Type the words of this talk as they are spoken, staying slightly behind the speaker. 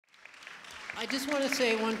I just want to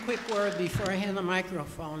say one quick word before I hand the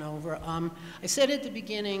microphone over. I said at the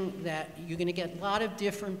beginning that you're going to get a lot of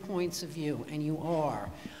different points of view, and you are.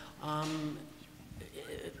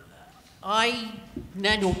 I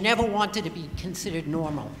never wanted to be considered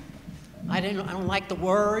normal. I don't like the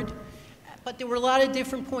word, but there were a lot of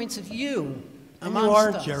different points of view amongst you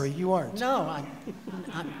aren't, us. Jerry, you aren't. No,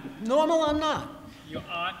 I'm normal, I'm not. You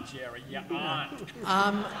aren't, Jerry, you aren't.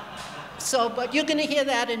 But you're going to hear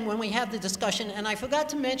that when we have the discussion. And I forgot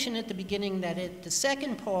to mention at the beginning that the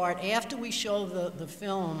second part, after we show the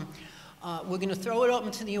film, we're going to throw it open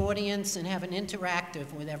to the audience and have an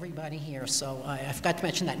interactive with everybody here. So I forgot to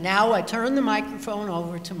mention that. Now I turn the microphone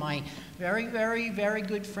over to my very, very, very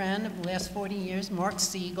good friend of the last 40 years, Mark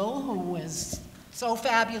Siegel, who is so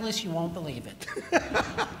fabulous you won't believe it.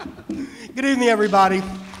 Good evening, everybody.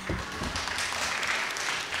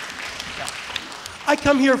 I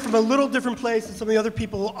come here from a little different place than some of the other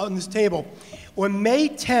people on this table. On May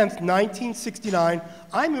 10th, 1969,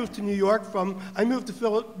 I moved to New York from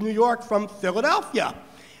Philadelphia.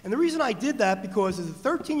 And the reason I did that because as a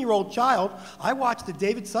 13-year-old child, I watched the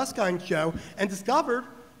David Susskind show and discovered,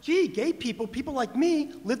 gee, gay people like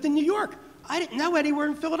me, lived in New York. I didn't know anywhere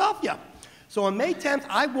in Philadelphia. So on May 10th,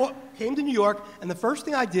 I came to New York, and the first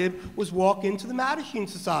thing I did was walk into the Mattachine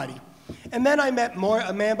Society. And then I met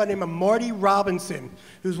a man by the name of Marty Robinson,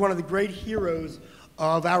 who's one of the great heroes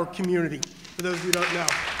of our community, for those of you who don't know.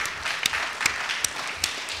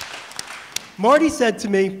 Marty said to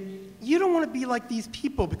me, you don't want to be like these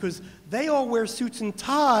people because they all wear suits and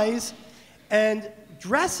ties and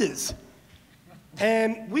dresses.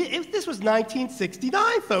 And this was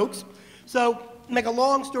 1969, folks. So, make a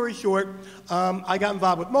long story short, I got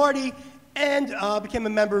involved with Marty and became a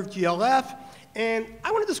member of GLF. And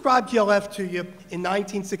I want to describe GLF to you in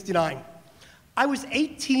 1969. I was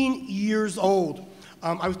 18 years old.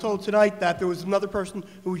 I was told tonight that there was another person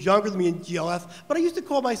who was younger than me in GLF, but I used to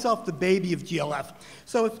call myself the baby of GLF.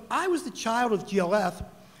 So if I was the child of GLF,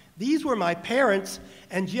 these were my parents,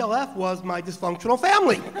 and GLF was my dysfunctional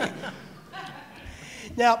family.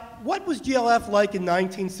 Now, what was GLF like in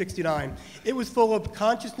 1969? It was full of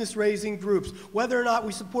consciousness-raising groups, whether or not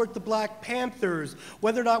we support the Black Panthers,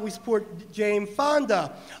 whether or not we support Jane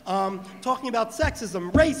Fonda, talking about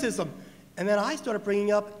sexism, racism, and then I started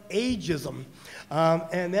bringing up ageism.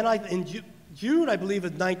 And then in June, I believe,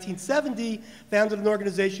 of 1970, founded an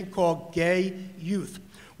organization called Gay Youth,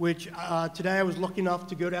 which today I was lucky enough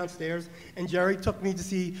to go downstairs, and Jerry took me to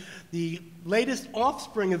see the latest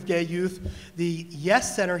offspring of Gay Youth, the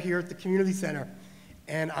Yes Center here at the Community Center.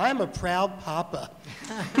 And I'm a proud papa.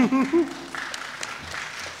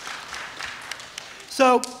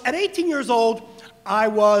 So at 18 years old, I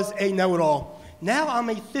was a know-it-all. Now I'm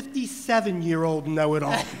a 57-year-old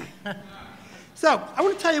know-it-all. So I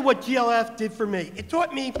want to tell you what GLF did for me. It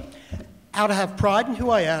taught me how to have pride in who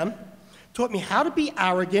I am, taught me how to be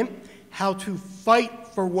arrogant, how to fight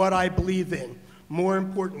for what I believe in, more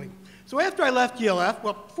importantly. So after I left GLF,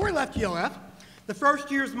 well, before I left GLF, the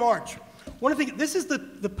first year's march. This is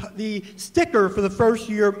the sticker for the first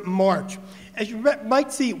year march. As you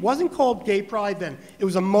might see, it wasn't called Gay Pride then. It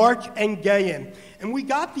was a March and Gay In. And we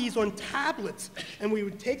got these on tablets, and we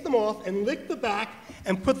would take them off and lick the back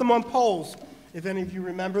and put them on poles, if any of you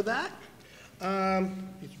remember that. These are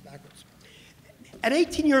backwards. At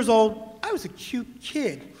 18 years old, I was a cute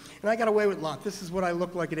kid, and I got away with a lot. This is what I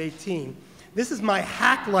looked like at 18. This is my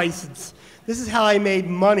hack license. This is how I made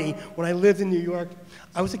money when I lived in New York.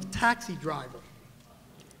 I was a taxi driver.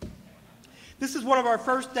 This is one of our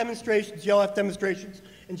first demonstrations, GLF demonstrations,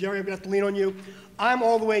 and Jerry, I'm going to have to lean on you. I'm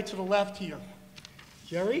all the way to the left here.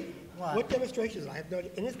 Jerry, what demonstration is it? I have no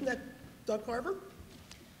idea. And isn't that Doug Carver?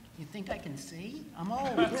 You think I can see? I'm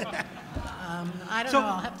old. I don't know.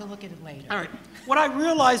 I'll have to look at it later. All right. What I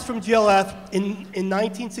realized from GLF in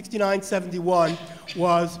 1969-71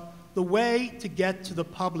 was the way to get to the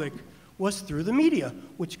public was through the media,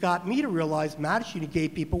 which got me to realize Mattachine and gay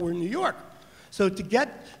people were in New York. So to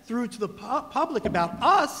get through to the public about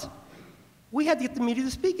us, we had to get the media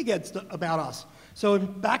to speak about us. So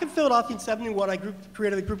back in Philadelphia in 71, I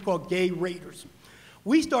created a group called Gay Raiders.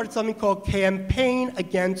 We started something called Campaign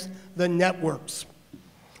Against the Networks.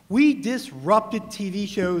 We disrupted TV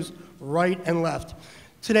shows right and left.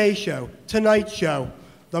 Today Show, Tonight Show,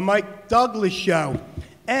 The Mike Douglas Show,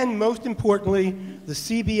 and most importantly, the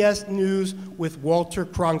CBS News with Walter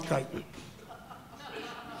Cronkite.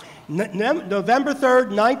 November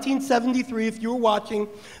 3rd, 1973, if you were watching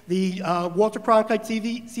the Walter Cronkite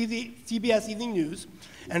CBS Evening News,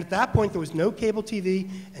 and at that point there was no cable TV,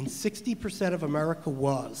 and 60% of America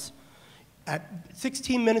was. At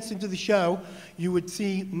 16 minutes into the show, you would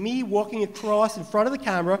see me walking across in front of the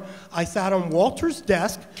camera. I sat on Walter's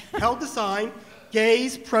desk, held the sign,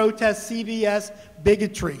 Gays Protest CBS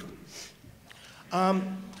Bigotry. I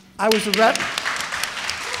was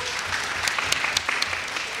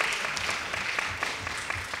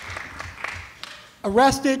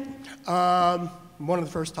arrested one of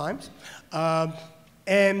the first times.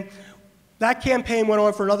 And that campaign went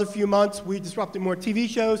on for another few months. We disrupted more TV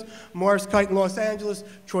shows. Morris Kite in Los Angeles,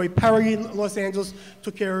 Troy Perry in Los Angeles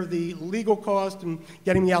took care of the legal cost and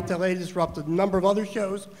getting me out to LA, disrupted a number of other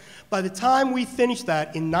shows. By the time we finished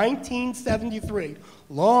that in 1973,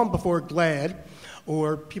 long before GLAAD,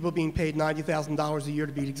 or people being paid $90,000 a year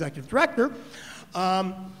to be executive director,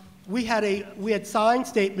 we had signed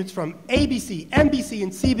statements from ABC, NBC,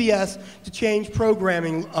 and CBS to change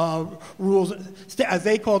programming rules, as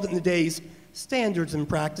they called it in the days, standards and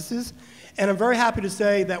practices. And I'm very happy to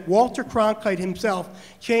say that Walter Cronkite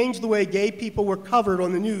himself changed the way gay people were covered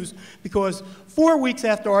on the news, because 4 weeks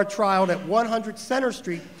after our trial at 100 Center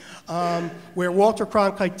Street, where Walter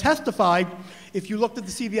Cronkite testified, if you looked at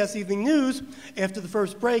the CBS Evening News, after the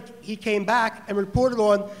first break, he came back and reported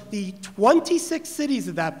on the 26 cities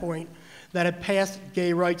at that point that had passed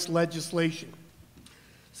gay rights legislation.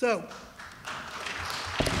 So,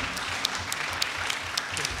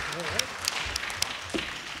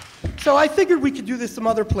 I figured we could do this some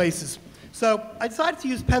other places. So I decided to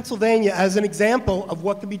use Pennsylvania as an example of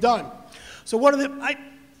what could be done. So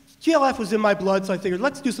GLF was in my blood, so I figured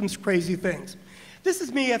let's do some crazy things. This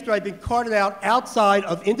is me after I'd been carted out outside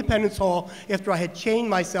of Independence Hall after I had chained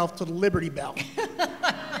myself to the Liberty Bell.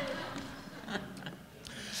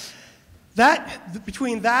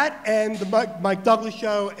 Between that and the Mike Douglas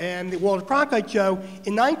show and the Walter Cronkite show,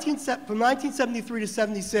 from 1973 to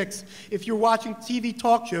 76, if you're watching TV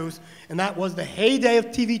talk shows, and that was the heyday of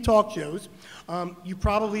TV talk shows, you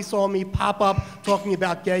probably saw me pop up talking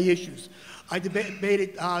about gay issues. I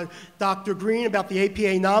debated Dr. Green about the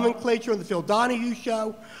APA nomenclature on the Phil Donahue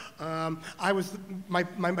show. My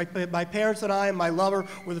parents and I and my lover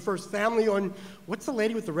were the first family on, what's the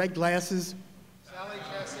lady with the red glasses? Sally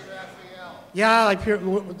Jesse Raphael. Yeah, I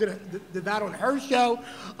did that on her show.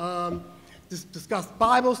 Discussed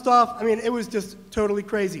Bible stuff. I mean, it was just totally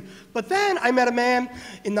crazy. But then I met a man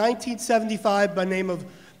in 1975 by name of,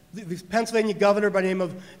 the Pennsylvania governor by name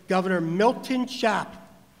of Governor Milton Schaap.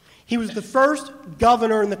 He was the first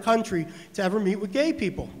governor in the country to ever meet with gay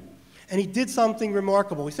people. And he did something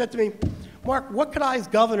remarkable. He said to me, Mark, what could I as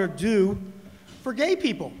governor do for gay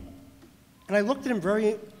people? And I looked at him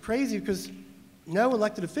very crazy because no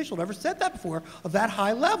elected official had ever said that before of that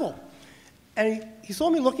high level. And he saw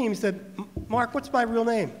me looking at him and he said, Mark, what's my real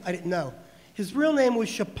name? I didn't know. His real name was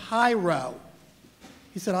Shapiro.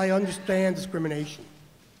 He said, I understand discrimination.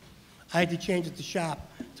 I had to change it to Schaap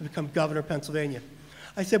to become governor of Pennsylvania.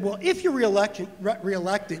 I said, well, if you're reelected,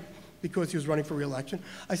 because he was running for reelection,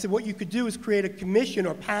 I said, what you could do is create a commission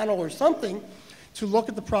or panel or something to look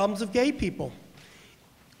at the problems of gay people.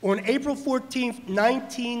 On April 14th,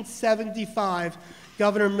 1975,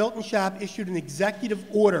 Governor Milton Schaap issued an executive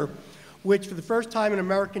order which, for the first time in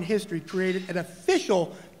American history, created an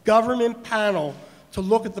official government panel to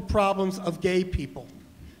look at the problems of gay people.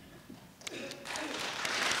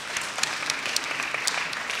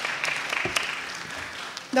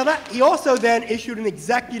 Now he also then issued an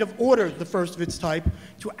executive order, the first of its type,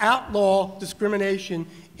 to outlaw discrimination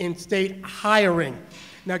in state hiring.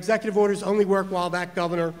 Now executive orders only work while that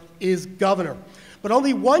governor is governor. But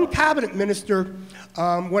only one cabinet minister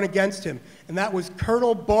went against him, and that was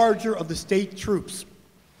Colonel Barger of the state troops.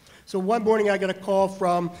 So one morning I got a call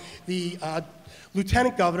from the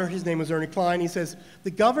lieutenant governor, his name was Ernie Klein. He says,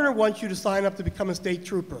 the governor wants you to sign up to become a state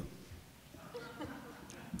trooper.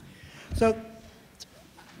 So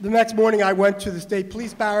the next morning, I went to the state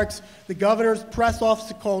police barracks. The governor's press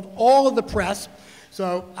officer called all of the press.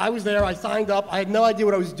 So I was there. I signed up. I had no idea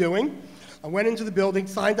what I was doing. I went into the building,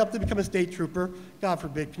 signed up to become a state trooper. God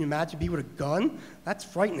forbid, can you imagine me with a gun? That's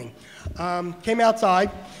frightening. Came outside,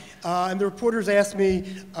 and the reporters asked me,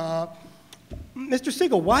 Mr.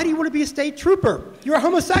 Siegel, why do you want to be a state trooper? You're a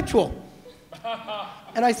homosexual.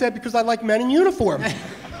 And I said, because I like men in uniform.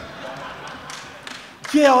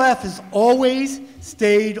 GLF has always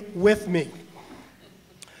stayed with me.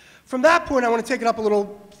 From that point, I want to take it up a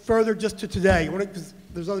little further just to today, because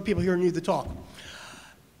there's other people here who need to talk.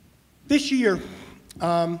 This year is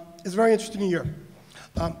a very interesting year.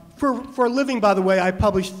 For a living, by the way, I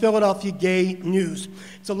publish Philadelphia Gay News.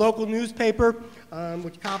 It's a local newspaper,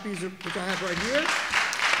 which I have right here.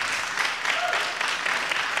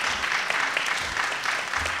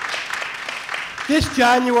 This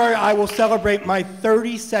January, I will celebrate my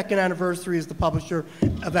 32nd anniversary as the publisher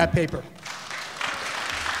of that paper.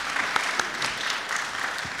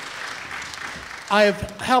 I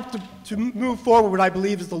have helped to move forward what I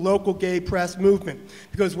believe is the local gay press movement,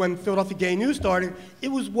 because when Philadelphia Gay News started, it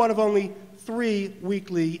was one of only 3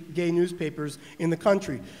 weekly gay newspapers in the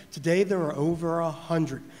country. Today, there are over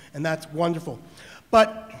 100, and that's wonderful.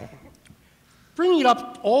 But bringing it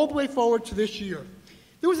up all the way forward to this year,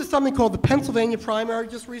 there was something called the Pennsylvania primary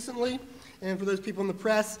just recently, and for those people in the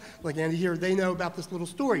press, like Andy here, they know about this little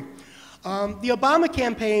story. The Obama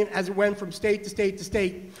campaign, as it went from state to state to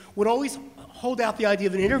state, would always hold out the idea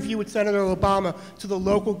of an interview with Senator Obama to the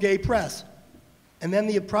local gay press. And then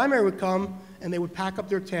the primary would come, and they would pack up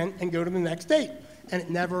their tent and go to the next state. And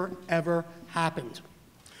it never, ever happened.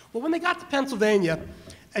 Well, when they got to Pennsylvania,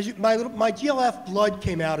 my GLF blood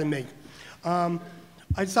came out in me. I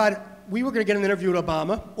decided we were going to get an interview with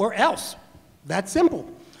Obama or else. That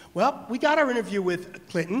simple. Well, we got our interview with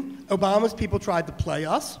Clinton. Obama's people tried to play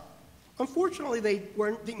us. Unfortunately, they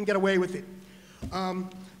didn't get away with it.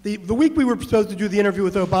 The week we were supposed to do the interview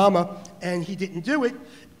with Obama, and he didn't do it,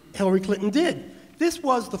 Hillary Clinton did. This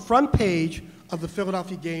was the front page of the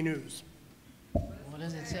Philadelphia Gay News. What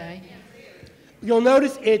does it say? You'll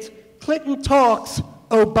notice it's Clinton talks,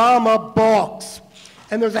 Obama balks.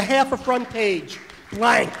 And there's a half a front page,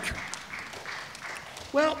 blank.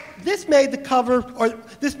 Well, this made the cover, or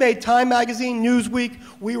this made Time Magazine, Newsweek.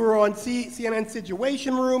 We were on CNN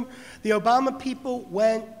Situation Room. The Obama people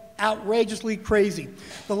went outrageously crazy.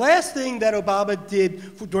 The last thing that Obama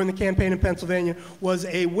did during the campaign in Pennsylvania was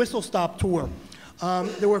a whistle-stop tour.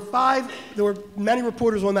 There were many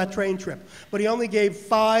reporters on that train trip, but he only gave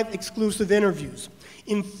 5 exclusive interviews.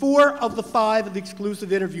 In 4 of the 5 of the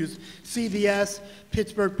exclusive interviews, CBS,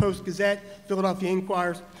 Pittsburgh Post-Gazette, Philadelphia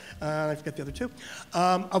Inquirer, I forget the other 2.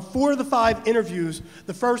 Of 4 of the 5 interviews,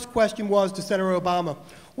 the first question was to Senator Obama,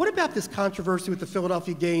 what about this controversy with the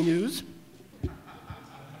Philadelphia Gay News?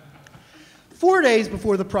 4 days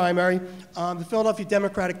before the primary, the Philadelphia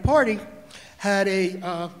Democratic Party had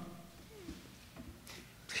a,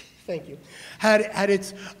 thank you, had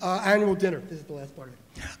its annual dinner. This is the last part of it.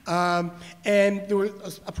 And there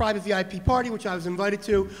was a private VIP party, which I was invited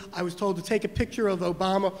to. I was told to take a picture of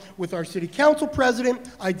Obama with our city council president.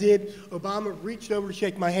 I did. Obama reached over to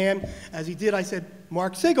shake my hand. As he did, I said,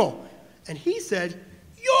 Mark Sigel. And he said,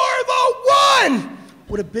 you're the one!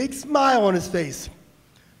 With a big smile on his face.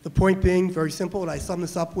 The point being, very simple, and I sum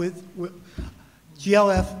this up with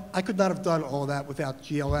GLF. I could not have done all that without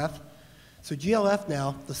GLF. So GLF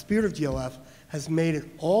now, the spirit of GLF, has made it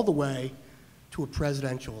all the way to a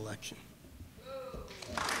presidential election.